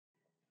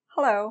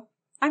Hello,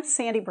 I'm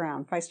Sandra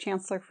Brown, Vice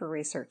Chancellor for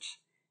Research.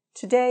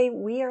 Today,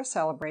 we are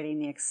celebrating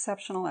the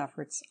exceptional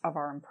efforts of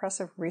our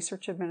impressive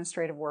research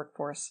administrative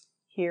workforce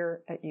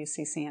here at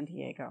UC San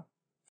Diego.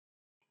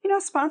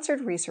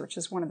 Sponsored research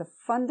is one of the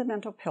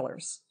fundamental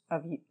pillars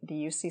of the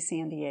UC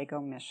San Diego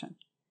mission.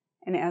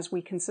 And as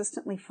we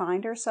consistently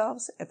find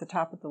ourselves at the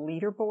top of the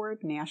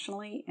leaderboard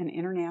nationally and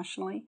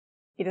internationally,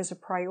 it is a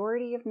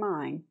priority of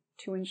mine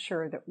to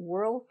ensure that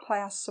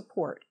world-class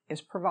support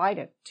is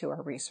provided to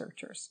our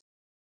researchers.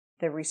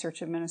 The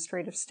research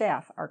administrative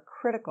staff are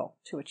critical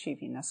to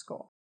achieving this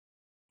goal.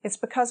 It's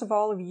because of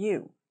all of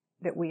you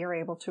that we are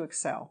able to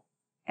excel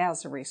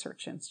as a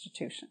research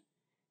institution.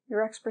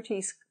 Your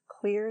expertise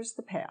clears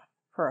the path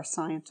for our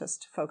scientists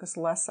to focus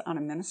less on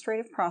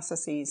administrative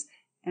processes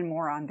and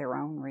more on their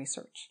own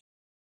research.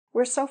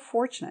 We're so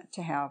fortunate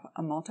to have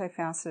a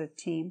multifaceted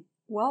team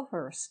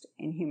well-versed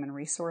in human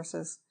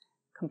resources,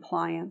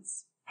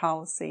 compliance,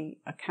 policy,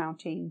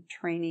 accounting,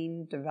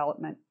 training,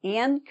 development,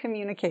 and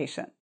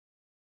communication,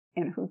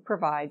 and who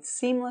provide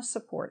seamless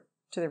support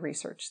to the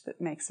research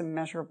that makes a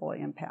measurable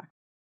impact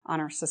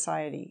on our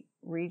society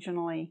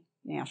regionally,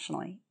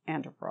 nationally,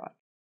 and abroad.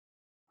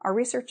 Our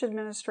research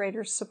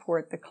administrators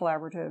support the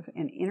collaborative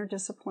and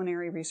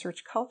interdisciplinary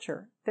research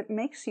culture that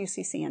makes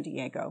UC San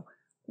Diego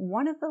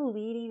one of the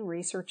leading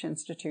research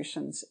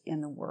institutions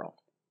in the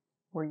world,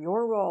 where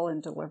your role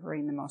in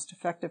delivering the most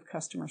effective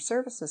customer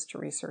services to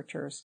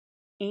researchers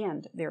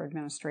and their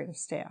administrative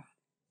staff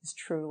is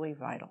truly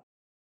vital.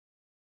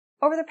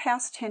 Over the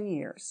past 10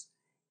 years,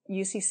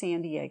 UC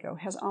San Diego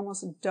has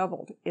almost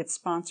doubled its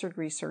sponsored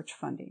research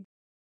funding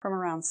from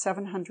around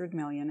 $700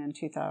 million in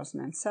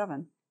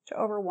 2007 to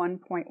over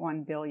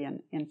 $1.1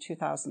 billion in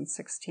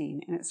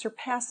 2016, and it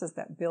surpasses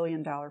that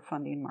billion-dollar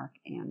funding mark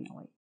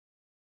annually.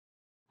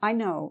 I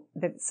know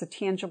that it's a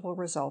tangible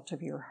result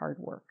of your hard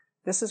work.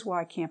 This is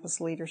why campus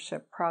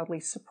leadership proudly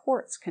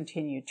supports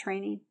continued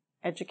training,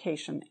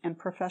 education, and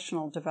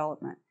professional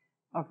development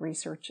of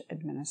research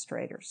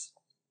administrators.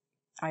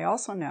 I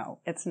also know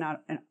it's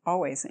not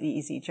always an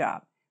easy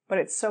job, but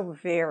it's so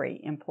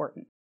very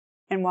important.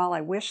 And while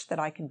I wish that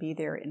I could be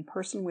there in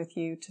person with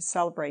you to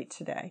celebrate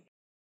today,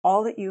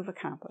 all that you've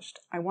accomplished,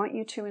 I want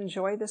you to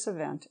enjoy this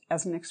event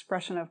as an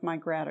expression of my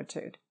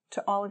gratitude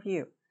to all of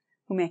you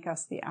who make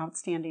us the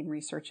outstanding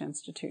research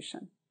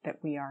institution that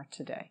we are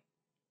today.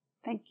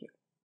 Thank you.